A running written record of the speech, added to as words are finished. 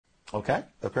Okay.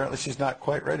 Apparently she's not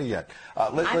quite ready yet.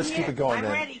 Let's keep it going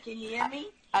then. I'm ready. Can you hear me?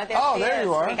 Oh, there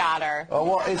you are. We got her. Oh,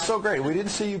 well, it's so great. We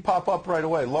didn't see you pop up right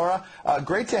away. Laura,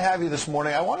 great to have you this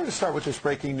morning. I wanted to start with this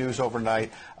breaking news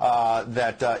overnight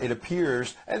that it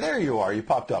appears, and there you are. You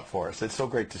popped up for us. It's so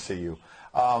great to see you.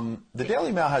 The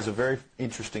Daily Mail has a very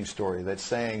interesting story that's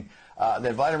saying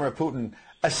that Vladimir Putin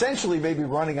essentially may be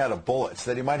running out of bullets,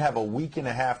 that he might have a week and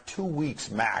a half, 2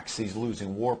 weeks max. He's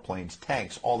losing warplanes,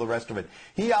 tanks, all the rest of it.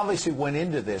 He obviously went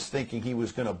into this thinking he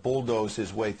was going to bulldoze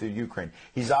his way through Ukraine.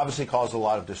 He's obviously caused a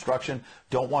lot of destruction.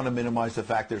 Don't want to minimize the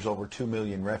fact there's over 2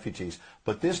 million refugees.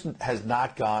 But this has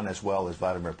not gone as well as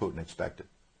Vladimir Putin expected.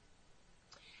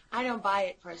 I don't buy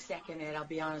it for a second, Ed, I'll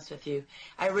be honest with you.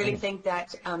 I really think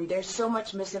that there's so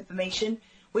much misinformation.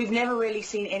 We've never really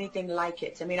seen anything like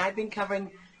it. I mean, I've been covering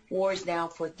wars now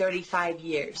for 35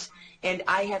 years, and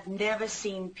I have never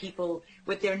seen people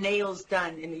with their nails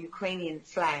done in the Ukrainian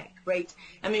flag, right?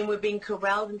 I mean, we're being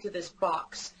corralled into this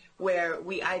box where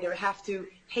we either have to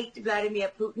hate Vladimir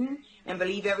Putin and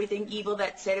believe everything evil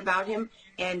that's said about him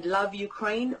and love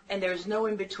Ukraine, and there's no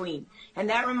in between. And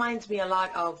that reminds me a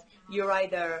lot of you're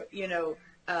either,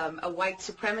 a white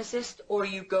supremacist or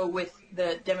you go with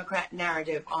the Democrat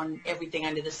narrative on everything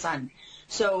under the sun.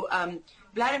 So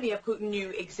Vladimir Putin knew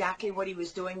exactly what he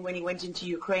was doing when he went into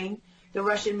Ukraine. The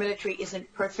Russian military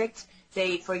isn't perfect.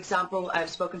 They, for example, I've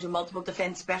spoken to multiple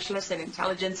defense specialists and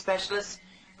intelligence specialists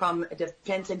from a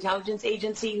Defense Intelligence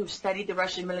Agency who've studied the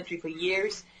Russian military for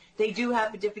years. They do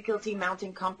have a difficulty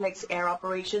mounting complex air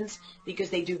operations because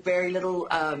they do very little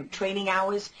training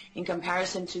hours in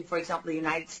comparison to, for example, the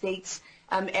United States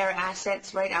air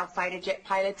assets, right, our fighter jet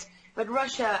pilots. But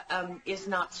Russia is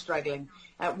not struggling.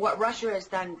 What Russia has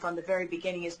done from the very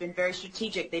beginning has been very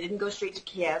strategic. They didn't go straight to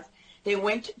Kiev. They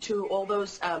went to all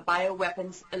those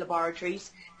bioweapons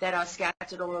laboratories that are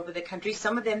scattered all over the country.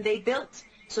 Some of them they built,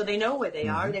 so they know where they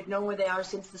are. They've known where they are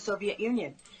since the Soviet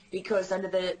Union, because under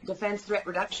the Defense Threat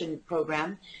Reduction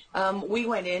Program, we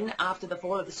went in after the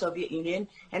fall of the Soviet Union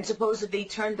and supposedly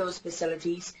turned those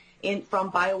facilities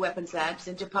from bioweapons labs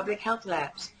into public health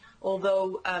labs.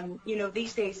 Although,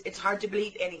 these days it's hard to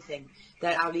believe anything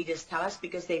that our leaders tell us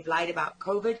because they've lied about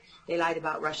COVID, they lied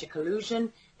about Russia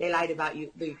collusion, they lied about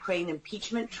the Ukraine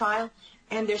impeachment trial,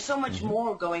 and there's so much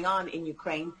more going on in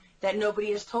Ukraine that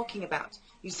nobody is talking about.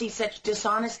 You see such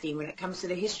dishonesty when it comes to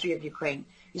the history of Ukraine.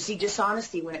 You see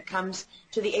dishonesty when it comes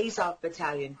to the Azov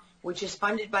Battalion, which is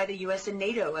funded by the U.S. and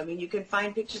NATO. I mean, you can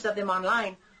find pictures of them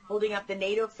online holding up the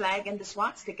NATO flag and the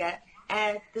swastika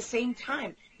at the same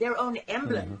time. Their own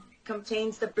emblem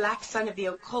contains the black sun of the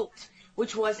occult,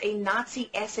 which was a Nazi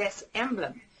SS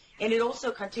emblem. And it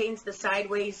also contains the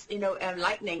sideways,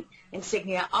 lightning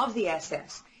insignia of the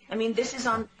SS. I mean, this is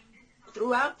on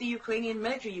throughout the Ukrainian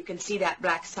military. You can see that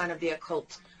black sun of the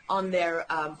occult on their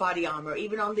body armor,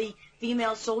 even on the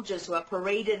female soldiers who are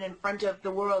paraded in front of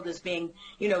the world as being,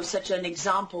 such an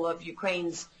example of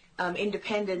Ukraine's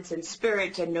independence and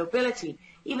spirit and nobility.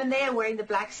 Even they are wearing the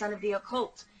black sun of the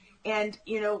occult. And,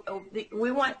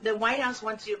 the White House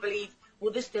wants you to believe,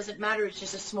 well, this doesn't matter, it's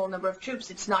just a small number of troops.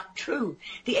 It's not true.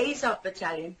 The Azov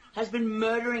Battalion has been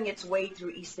murdering its way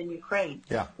through eastern Ukraine.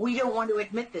 Yeah. We don't want to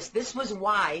admit this. This was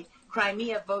why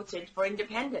Crimea voted for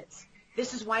independence.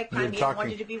 This is why Crimea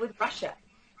wanted to be with Russia.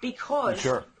 Because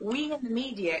we in the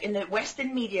media, in the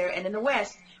Western media and in the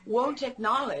West, won't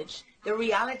acknowledge the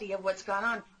reality of what's gone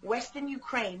on. Western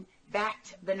Ukraine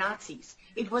backed the Nazis.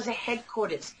 It was a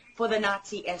headquarters for the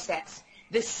Nazi SS.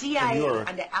 The CIA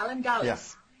under Alan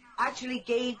Dulles actually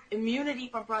gave immunity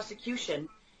from prosecution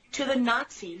to the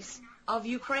Nazis of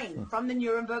Ukraine from the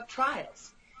Nuremberg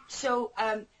trials. So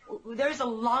there's a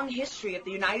long history of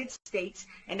the United States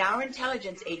and our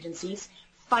intelligence agencies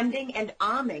funding and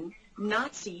arming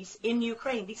Nazis in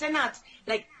Ukraine. These are not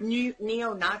like new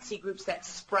neo-Nazi groups that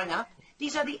sprung up.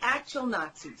 These are the actual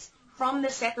Nazis from the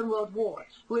Second World War,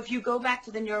 who, if you go back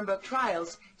to the Nuremberg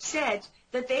trials, said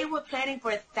that they were planning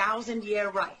for a 1,000-year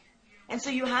Reich. And so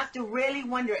you have to really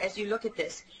wonder as you look at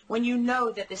this, when you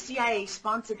know that the CIA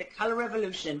sponsored the color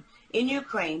revolution in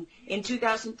Ukraine in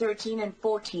 2013 and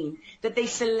 14, that they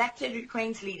selected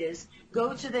Ukraine's leaders,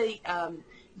 go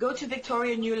to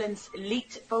Victoria Nuland's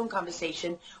leaked phone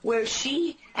conversation where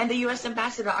she and the U.S.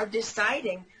 ambassador are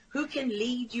deciding who can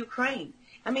lead Ukraine.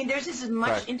 I mean, there's as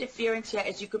much interference here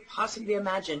as you could possibly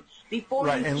imagine before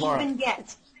you even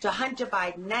get to Hunter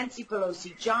Biden, Nancy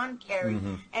Pelosi, John Kerry,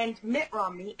 and Mitt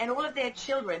Romney, and all of their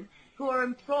children who are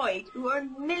employed, who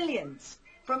earn millions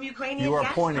from Ukrainian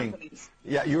gas companies.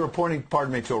 Yeah, you were pointing,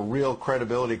 pardon me, to a real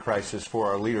credibility crisis for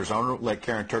our leaders. I want to let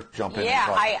Karen Turk jump in. Yeah,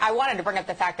 I wanted to bring up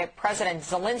the fact that President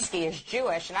Zelensky is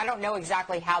Jewish, and I don't know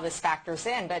exactly how this factors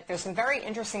in, but there's some very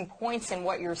interesting points in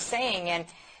what you're saying. And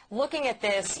looking at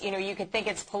this, you could think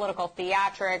it's political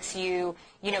theatrics. You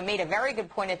made a very good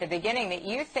point at the beginning that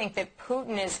you think that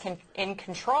Putin is in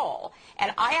control.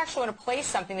 And I actually want to play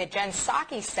something that Jen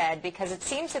Psaki said, because it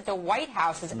seems that the White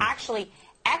House is actually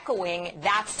echoing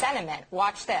that sentiment.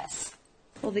 Watch this.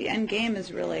 Well, the end game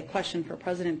is really a question for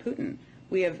President Putin.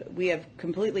 We have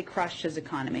completely crushed his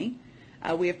economy.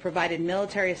 We have provided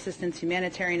military assistance,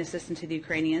 humanitarian assistance to the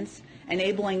Ukrainians,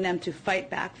 enabling them to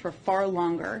fight back for far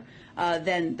longer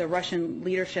than the Russian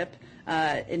leadership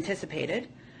anticipated.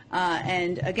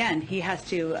 And again, he has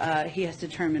to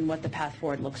determine what the path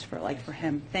forward looks like for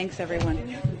him. Thanks,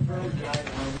 everyone.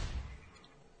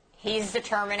 He's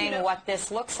determining what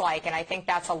this looks like, and I think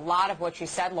that's a lot of what you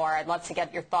said, Laura. I'd love to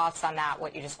get your thoughts on that,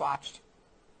 what you just watched.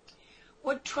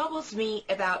 What troubles me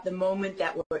about the moment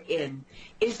that we're in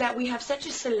is that we have such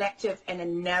a selective and a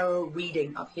narrow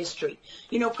reading of history.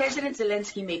 President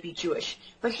Zelensky may be Jewish,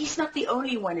 but he's not the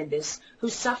only one in this who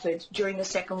suffered during the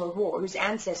Second World War, whose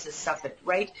ancestors suffered,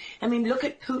 right? I mean, look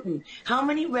at Putin. How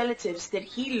many relatives did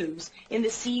he lose in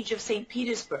the siege of St.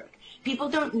 Petersburg? People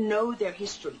don't know their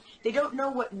history. They don't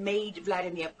know what made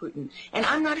Vladimir Putin. And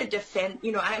I'm not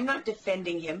I'm not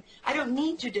defending him. I don't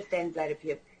need to defend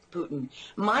Vladimir Putin.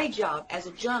 My job as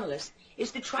a journalist is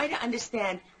to try to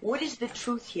understand what is the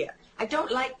truth here. I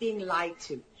don't like being lied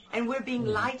to. And we're being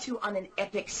lied to on an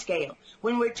epic scale.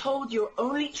 When we're told your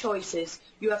only choice is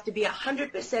you have to be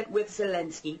 100% with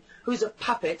Zelensky, who's a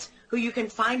puppet, who you can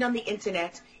find on the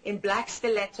internet in black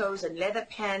stilettos and leather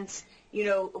pants,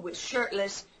 with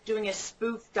shirtless, doing a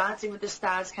spoof Dancing with the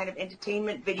Stars kind of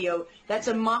entertainment video. That's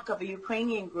a mock of a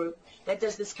Ukrainian group that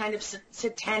does this kind of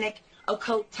satanic,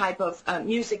 occult type of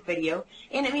music video.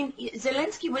 And I mean,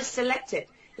 Zelensky was selected,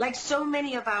 like so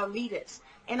many of our leaders.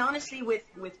 And honestly,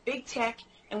 with big tech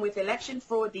and with election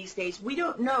fraud these days, we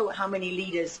don't know how many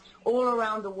leaders all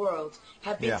around the world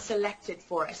have been selected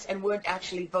for us and weren't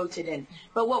actually voted in.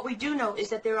 But what we do know is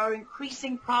that there are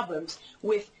increasing problems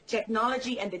with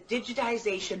technology and the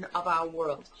digitization of our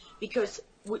world. Because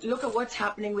look at what's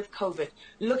happening with COVID.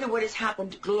 Look at what has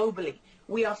happened globally.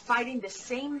 We are fighting the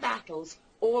same battles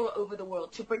all over the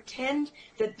world. To pretend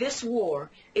that this war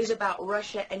is about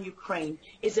Russia and Ukraine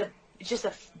is just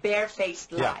a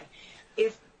barefaced lie.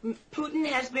 If Putin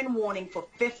has been warning for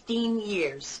 15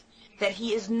 years that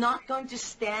he is not going to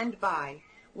stand by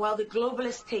while the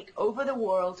globalists take over the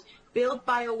world, build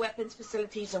bioweapons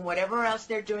facilities and whatever else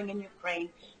they're doing in Ukraine,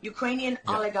 Ukrainian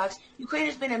oligarchs. Ukraine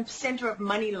has been a center of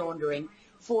money laundering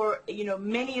for,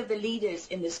 many of the leaders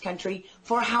in this country.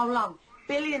 For how long?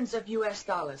 Billions of US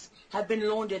dollars have been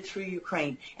laundered through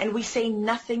Ukraine, and we say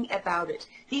nothing about it.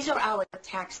 These are our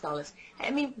tax dollars.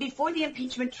 I mean, before the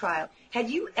impeachment trial, had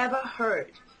you ever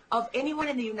heard of anyone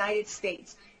in the United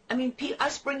States, I mean,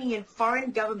 us bringing in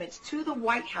foreign governments to the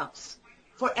White House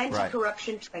for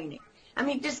anti-corruption training? I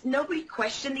mean, does nobody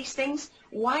question these things?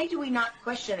 Why do we not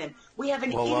question them? We have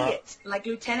an idiot like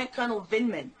Lieutenant Colonel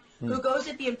Vindman who goes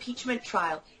at the impeachment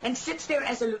trial and sits there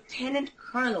as a lieutenant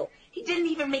colonel. He didn't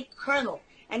even make colonel.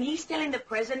 And he's telling the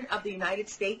President of the United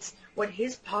States what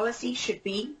his policy should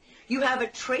be. You have a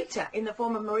traitor in the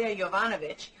form of Maria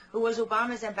Yovanovitch, who was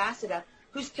Obama's ambassador,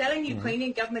 who's telling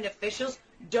Ukrainian government officials,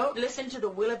 don't listen to the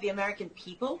will of the American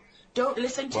people. Don't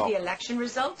listen to the election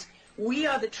results. We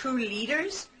are the true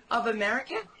leaders of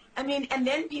America. I mean, and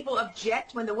then people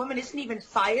object when the woman isn't even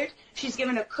fired. She's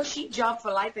given a cushy job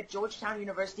for life at Georgetown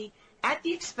University at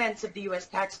the expense of the U.S.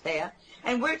 taxpayer.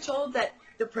 And we're told that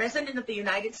the President of the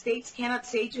United States cannot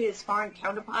say to his foreign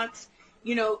counterparts,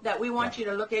 that we want you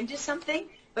to look into something.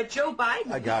 But Joe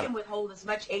Biden can withhold as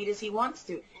much aid as he wants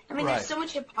to. I mean, there's so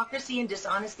much hypocrisy and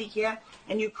dishonesty here,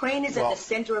 and Ukraine is at the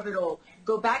center of it all.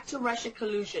 Go back to Russia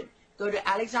collusion. Go to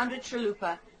Alexander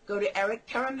Chalupa. Go to Eric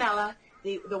Karamella,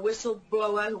 the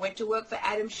whistleblower who went to work for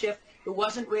Adam Schiff, who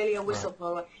wasn't really a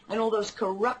whistleblower, and all those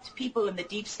corrupt people in the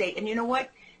deep state. And you know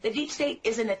what? The deep state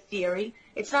isn't a theory.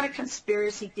 It's not a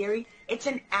conspiracy theory. It's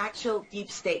an actual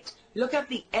deep state. Look up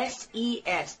the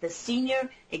SES, the Senior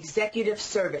Executive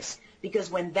Service, because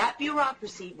when that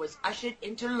bureaucracy was ushered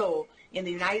into law in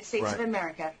the United States of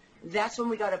America, that's when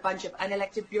we got a bunch of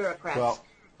unelected bureaucrats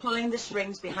pulling the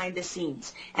strings behind the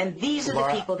scenes. And these are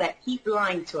the people that keep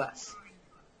lying to us.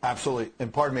 Absolutely.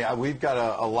 And pardon me, we've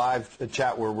got a live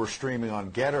chat where we're streaming on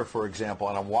Getter, for example,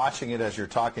 and I'm watching it as you're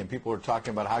talking. People are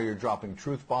talking about how you're dropping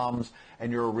truth bombs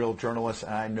and you're a real journalist,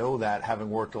 and I know that,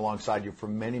 having worked alongside you for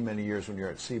many, many years when you're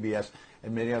at CBS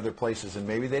and many other places, and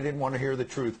maybe they didn't want to hear the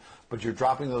truth, but you're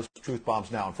dropping those truth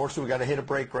bombs now. Unfortunately, we've got to hit a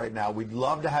break right now. We'd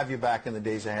love to have you back in the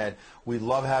days ahead. We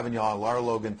love having you on. Lara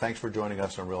Logan, thanks for joining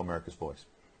us on Real America's Voice.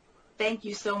 Thank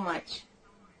you so much.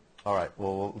 All right.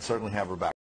 Well, we'll certainly have her back.